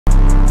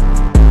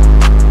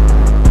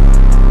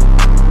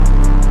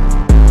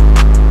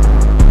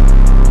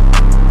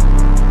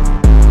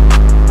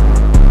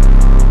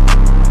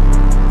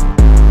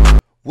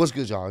What's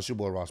good, y'all? It's your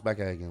boy Ross back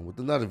at it again with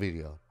another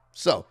video.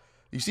 So,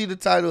 you see the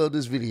title of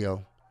this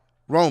video,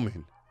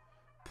 Roman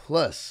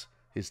plus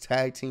his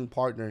tag team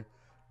partner,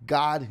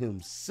 God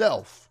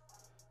himself,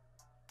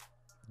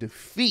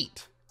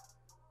 defeat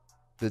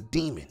the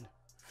Demon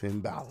Finn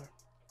Balor.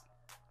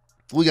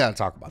 We got to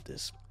talk about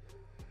this.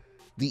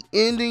 The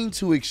ending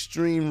to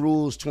Extreme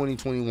Rules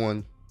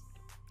 2021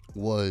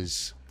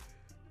 was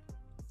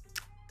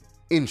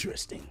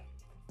interesting.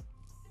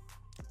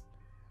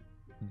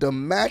 The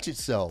match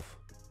itself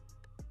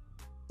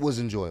was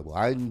enjoyable.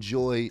 I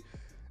enjoyed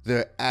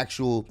their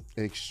actual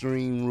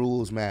Extreme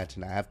Rules match,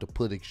 and I have to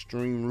put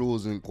Extreme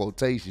Rules in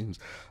quotations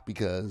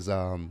because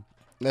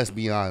let's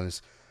be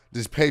honest,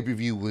 this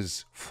pay-per-view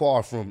was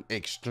far from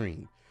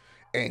extreme.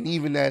 And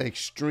even that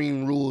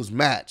Extreme Rules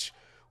match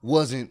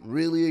wasn't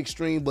really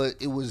extreme, but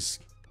it was,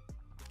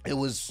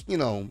 you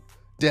know,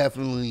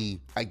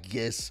 definitely, I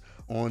guess,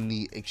 on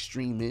the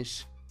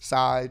extreme-ish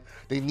side.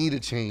 They need to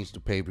change the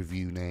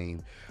pay-per-view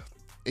name.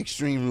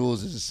 Extreme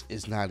Rules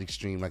is not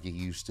extreme like it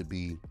used to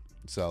be.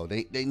 So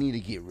they need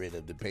to get rid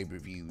of the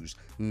pay-per-view's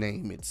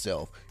name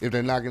itself. If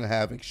they're not going to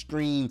have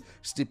extreme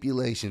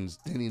stipulations,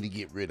 they need to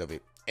get rid of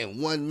it.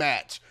 And one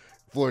match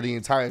for the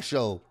entire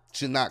show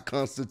should not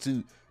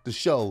constitute the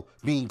show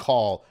being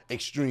called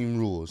Extreme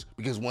Rules,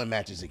 because one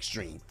match is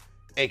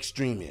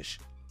extreme-ish.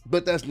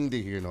 But that's neither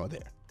here nor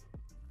there.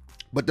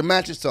 But the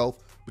match itself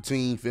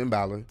between Finn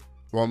Balor,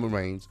 Roman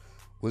Reigns,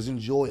 was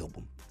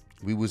enjoyable.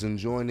 We was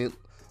enjoying it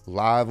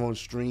live on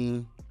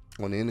stream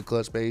on the In the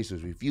Cut space.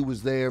 If you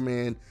was there,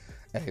 man,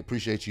 I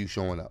appreciate you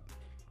showing up.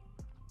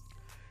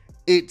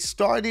 It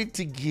started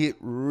to get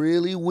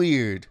really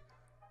weird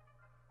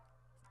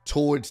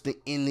towards the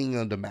ending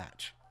of the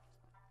match.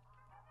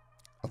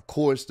 Of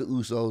course, the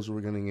Usos were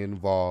going to get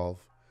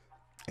involved,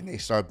 and they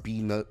start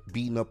beating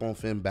up on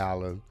Finn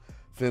Balor.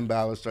 Finn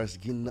Balor starts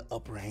getting the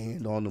upper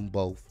hand on them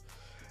both.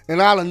 And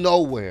out of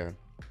nowhere,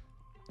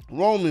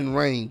 Roman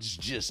Reigns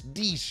just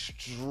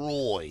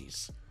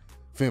destroys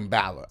Finn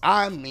Balor.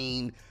 I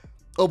mean,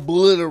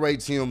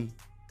 obliterates him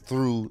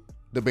through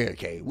the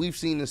barricade. We've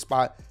seen this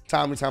spot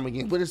time and time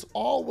again, but it's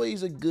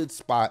always a good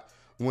spot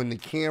when the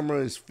camera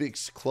is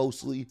fixed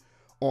closely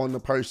on the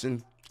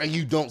person and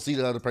you don't see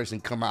the other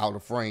person come out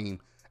of frame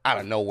out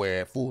of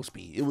nowhere at full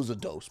speed. It was a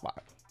dope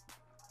spot.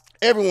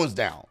 Everyone's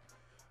down.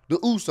 The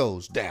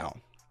Usos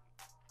down.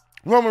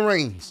 Roman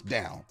Reigns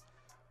down.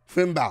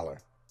 Finn Balor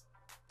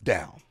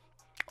down.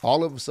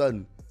 All of a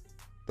sudden,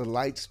 the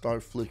lights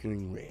start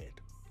flickering red.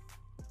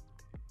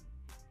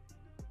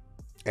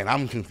 And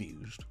I'm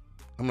confused.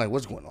 I'm like,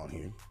 what's going on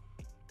here?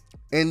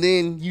 And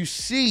then you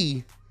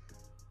see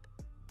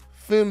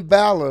Finn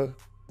Balor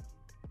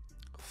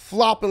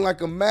flopping like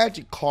a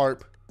magic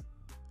carp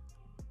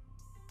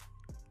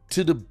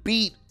to the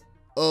beat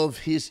of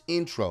his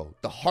intro,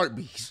 the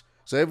heartbeats.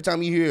 So every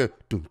time you hear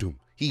doom doom,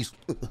 he's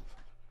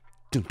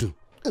doom doom,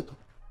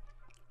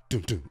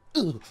 doom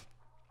doom,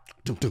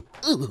 doom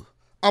doom.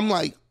 I'm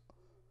like,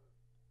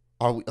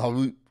 are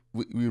we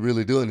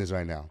really doing this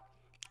right now?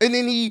 And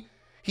then he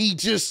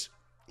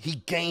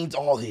gains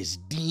all his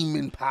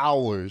demon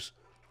powers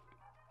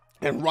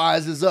and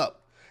rises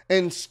up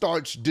and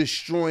starts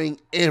destroying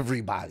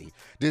everybody.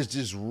 There's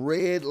this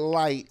red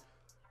light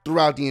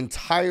throughout the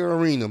entire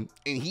arena,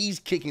 and he's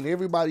kicking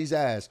everybody's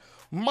ass.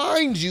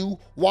 Mind you,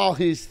 while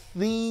his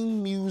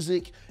theme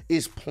music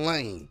is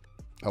playing.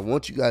 I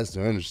want you guys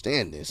to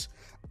understand this.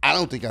 I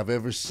don't think I've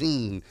ever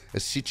seen a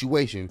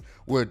situation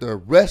where the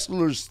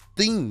wrestler's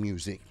theme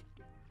music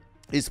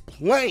is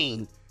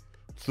playing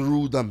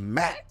through the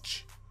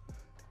match.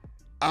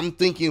 I'm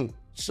thinking,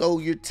 so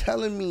you're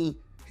telling me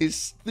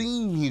his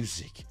theme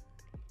music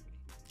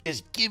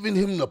is giving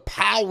him the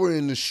power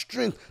and the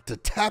strength to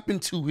tap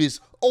into his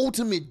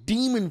ultimate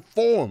demon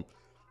form.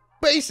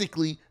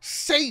 Basically,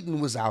 Satan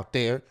was out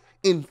there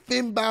in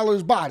Finn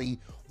Balor's body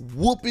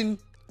whooping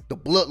the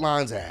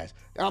Bloodline's ass.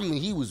 I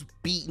mean, he was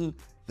beating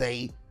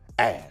they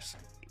ass.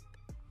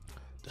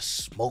 The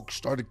smoke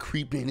started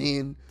creeping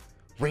in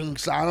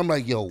ringside. I'm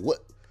like, yo,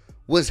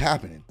 what's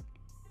happening?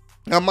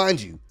 Now,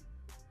 mind you,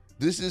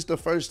 this is the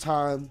first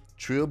time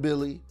Trill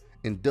Billy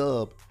and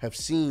Dub have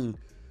seen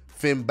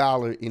Finn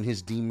Balor in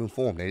his demon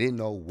form. They didn't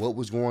know what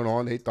was going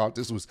on. They thought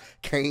this was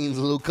Kane's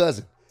little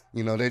cousin.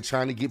 You know, they're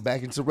trying to get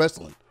back into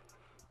wrestling.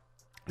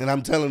 And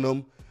I'm telling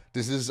them,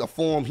 this is a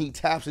form he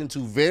taps into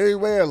very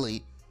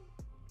rarely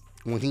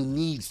when he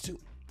needs to.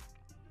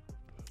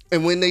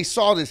 And when they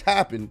saw this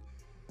happen,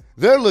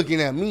 they're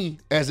looking at me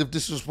as if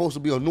this was supposed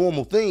to be a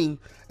normal thing.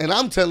 And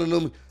I'm telling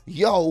them,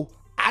 yo,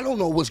 I don't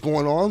know what's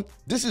going on.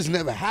 This has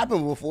never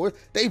happened before.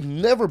 They've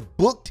never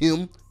booked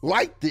him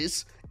like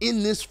this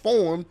in this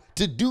form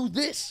to do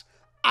this.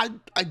 I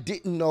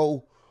didn't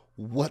know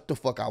what the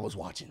fuck I was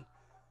watching.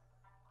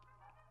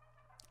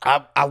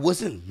 I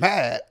wasn't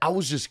mad. I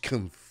was just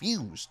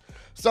confused.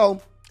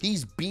 So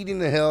he's beating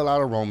the hell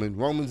out of Roman.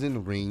 Roman's in the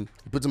ring.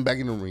 He puts him back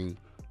in the ring.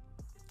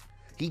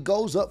 He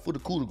goes up for the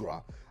coup de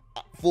grace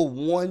for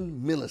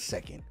 1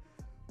 millisecond.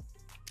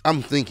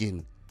 I'm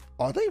thinking,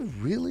 are they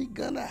really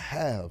gonna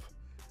have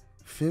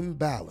Finn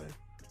Balor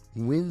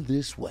win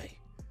this way?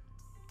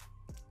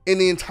 And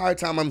the entire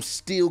time, I'm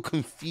still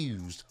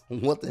confused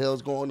on what the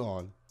hell's going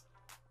on.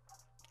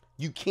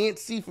 You can't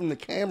see from the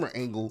camera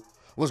angle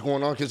what's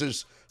going on because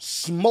there's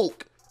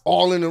smoke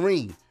all in the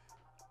ring.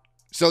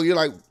 So you're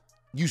like,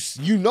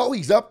 you know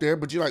he's up there,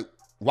 but you're like,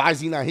 why is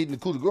he not hitting the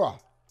coup de grace?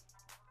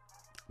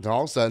 Then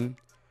all of a sudden,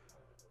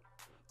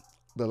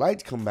 the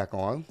lights come back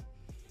on,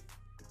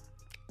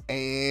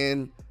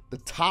 and the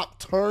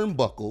top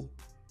turnbuckle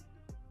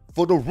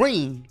for the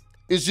ring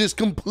is just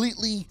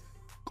completely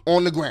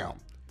on the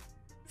ground.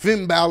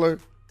 Finn Balor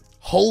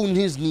holding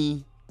his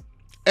knee.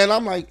 And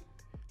I'm like,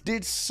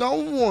 did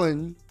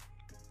someone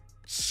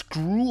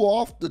screw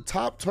off the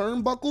top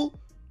turnbuckle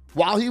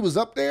while he was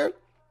up there?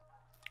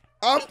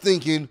 I'm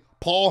thinking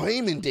Paul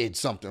Heyman did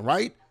something,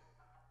 right?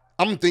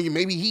 I'm thinking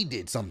maybe he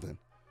did something.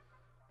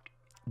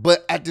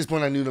 But at this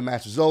point, I knew the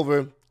match was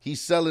over. He's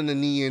selling the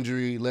knee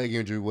injury, leg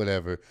injury,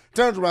 whatever.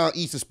 Turns around,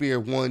 eats a spear,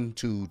 1,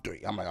 2,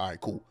 3. I'm like, all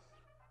right, cool.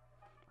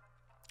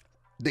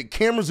 The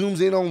camera zooms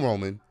in on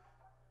Roman.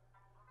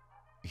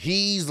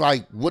 He's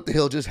like, what the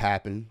hell just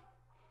happened?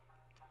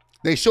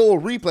 They show a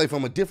replay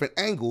from a different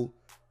angle.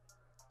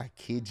 I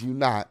kid you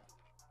not.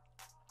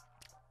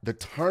 The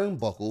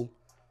turnbuckle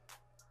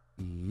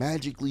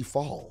magically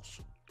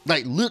falls.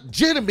 Like,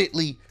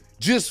 legitimately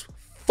just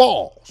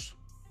falls.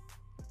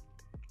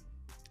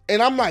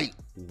 And I'm like,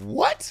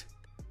 what?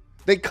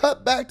 They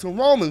cut back to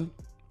Roman.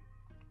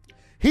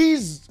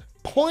 He's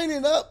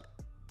pointing up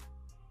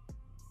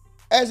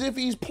as if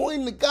he's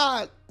pointing to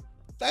God.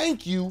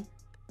 Thank you.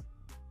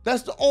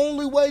 That's the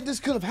only way this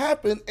could have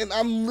happened. And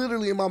I'm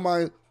literally in my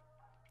mind,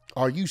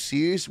 are you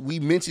serious? We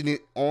mentioned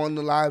it on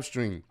the live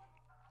stream.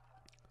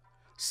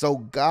 So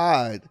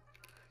God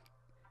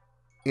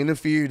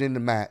interfered in the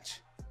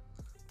match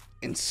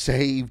and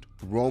saved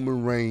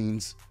Roman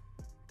Reigns'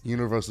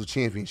 Universal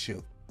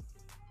Championship.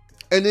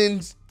 And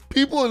then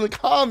people in the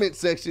comment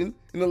section,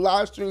 in the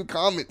live stream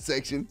comment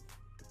section,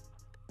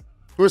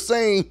 were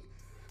saying,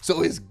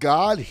 so is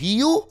God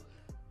heel?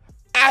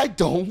 I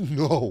don't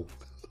know.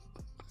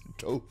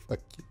 Don't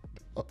fucking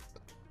know.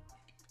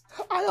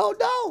 I don't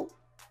know.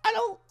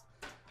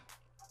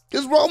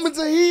 Because Roman's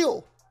a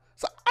heel.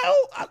 So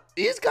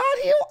is God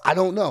heel? I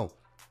don't know.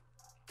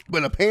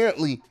 But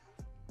apparently,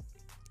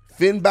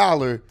 Finn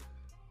Balor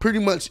pretty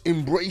much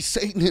embraced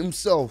Satan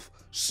himself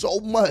so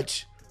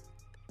much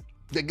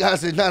that God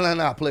said,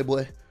 nah,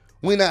 Playboy.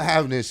 We're not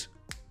having this.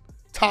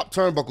 Top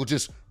turnbuckle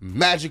just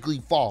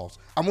magically falls.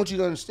 I want you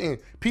to understand,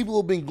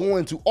 people have been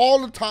going to all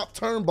the top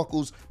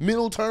turnbuckles,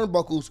 middle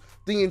turnbuckles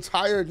the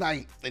entire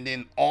night. And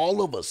then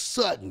all of a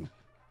sudden,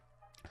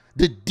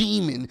 the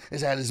demon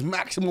is at his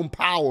maximum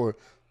power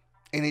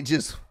and it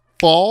just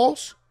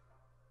falls.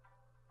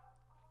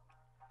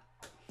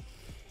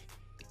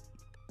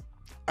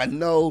 I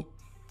know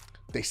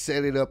they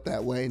set it up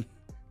that way.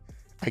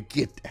 I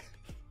get that.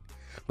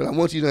 But I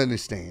want you to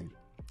understand,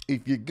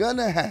 if you're going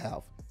to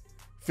have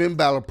Finn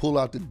Balor pull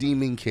out the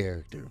demon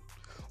character,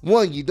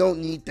 one, you don't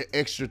need the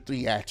extra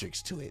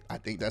theatrics to it. I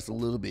think that's a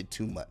little bit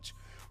too much.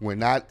 We're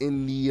not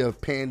in the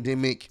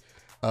pandemic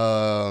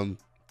Thunderdome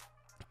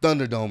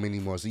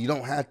anymore, so you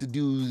don't have to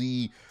do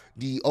the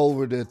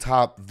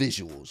over-the-top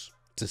visuals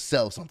to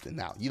sell something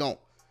now. You don't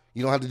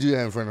have to do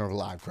that in front of a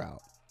live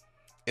crowd.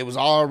 It was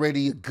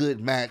already a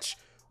good match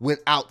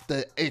without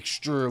the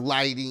extra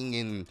lighting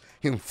and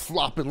him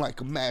flopping like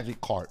a magic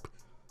carp.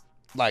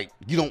 Like,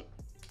 you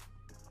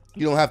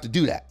don't have to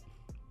do that.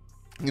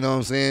 You know what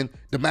I'm saying?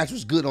 The match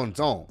was good on its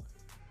own.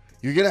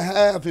 You're going to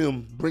have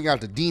him bring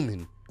out the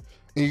demon,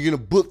 and you're going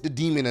to book the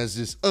demon as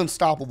this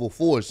unstoppable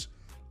force.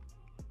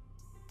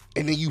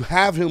 And then you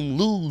have him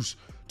lose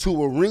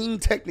to a ring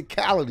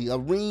technicality, a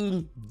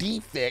ring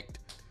defect,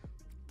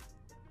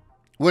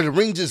 where the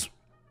ring just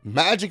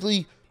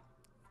magically,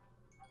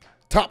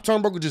 top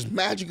turnbuckle just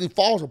magically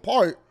falls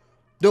apart.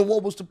 Then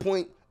what was the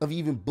point of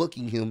even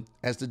booking him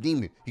as the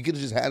demon? You could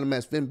have just had him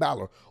as Finn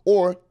Balor.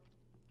 Or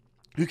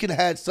you could have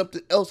had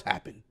something else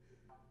happen.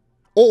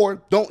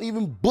 Or don't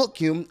even book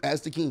him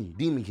as the king,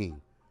 Demon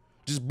King.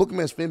 Just book him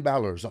as Finn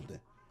Balor or something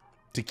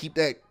to keep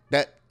that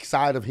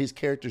side of his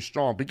character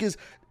strong, because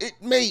it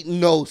made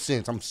no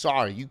sense. I'm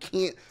sorry. You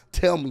can't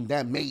tell me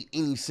that made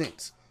any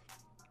sense.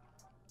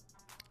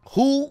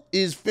 Who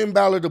is Finn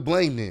Balor to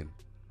blame then?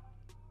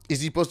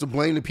 Is he supposed to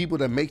blame the people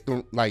that make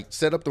the,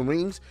 set up the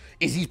rings?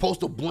 Is he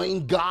supposed to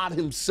blame God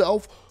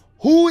himself?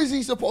 Who is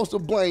he supposed to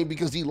blame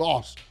because he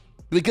lost?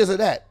 Because of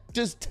that.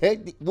 Just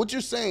what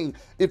you're saying,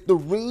 if the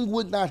ring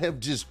would not have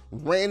just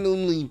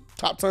randomly,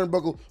 top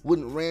turnbuckle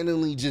wouldn't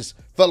randomly just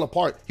fell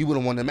apart, he would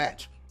have won the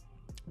match.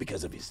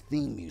 Because of his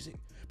theme music.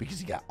 Because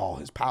he got all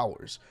his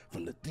powers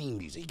from the theme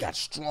music. He got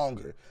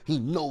stronger. He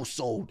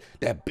no-sold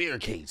that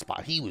barricade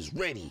spot. He was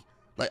ready.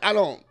 I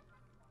don't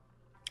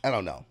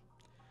know.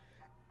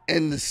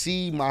 And to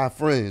see my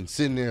friend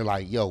sitting there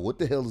like, yo, what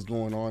the hell is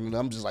going on? And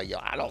I'm just like, yo,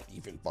 I don't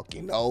even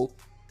fucking know.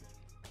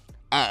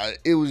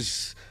 It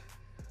was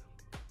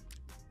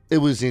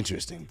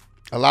interesting.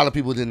 A lot of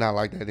people did not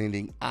like that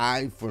ending.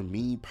 For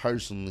me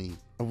personally,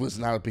 I was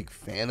not a big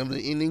fan of the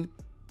ending.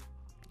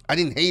 I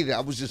didn't hate it.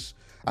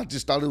 I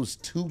just thought it was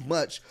too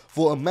much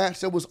for a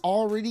match that was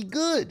already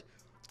good.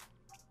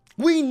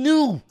 We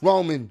knew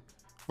Roman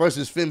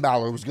versus Finn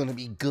Balor was going to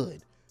be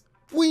good.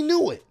 We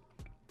knew it.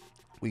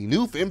 We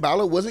knew Finn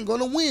Balor wasn't going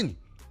to win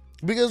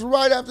because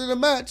right after the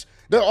match,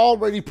 they're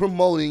already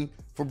promoting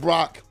for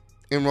Brock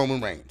and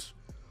Roman Reigns.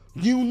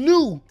 You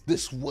knew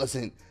this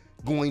wasn't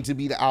going to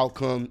be the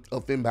outcome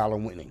of Finn Balor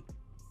winning.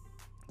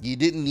 You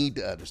didn't need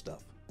the other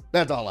stuff.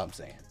 That's all I'm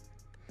saying.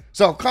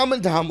 So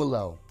comment down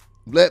below.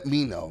 Let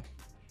me know.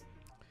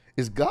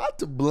 Is God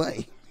to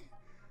blame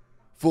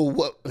for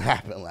what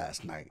happened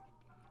last night?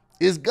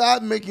 Is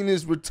God making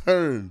his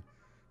return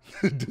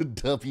to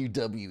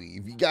WWE?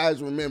 If you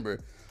guys remember,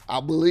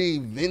 I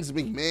believe Vince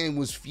McMahon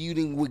was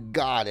feuding with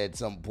God at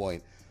some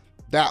point.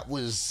 That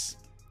was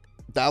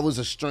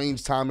a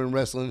strange time in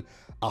wrestling.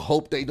 I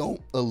hope they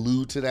don't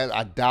allude to that.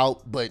 I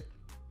doubt, but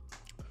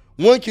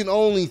one can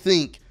only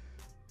think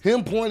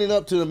him pointing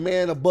up to the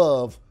man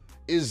above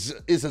is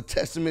a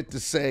testament to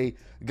say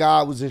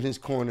God was in his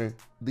corner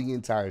the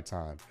entire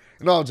time.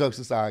 And all jokes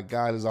aside,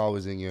 God is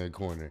always in your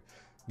corner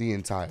the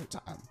entire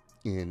time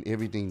in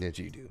everything that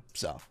you do.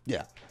 So,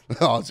 yeah,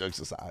 all jokes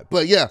aside.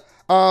 But, yeah,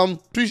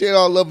 appreciate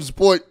all the love and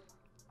support.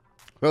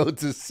 Road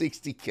to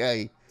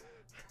 60K.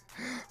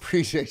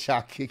 Appreciate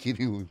y'all kicking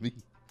in with me.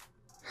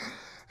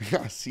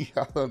 I'll see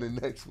y'all on the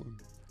next one.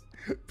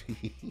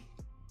 Peace.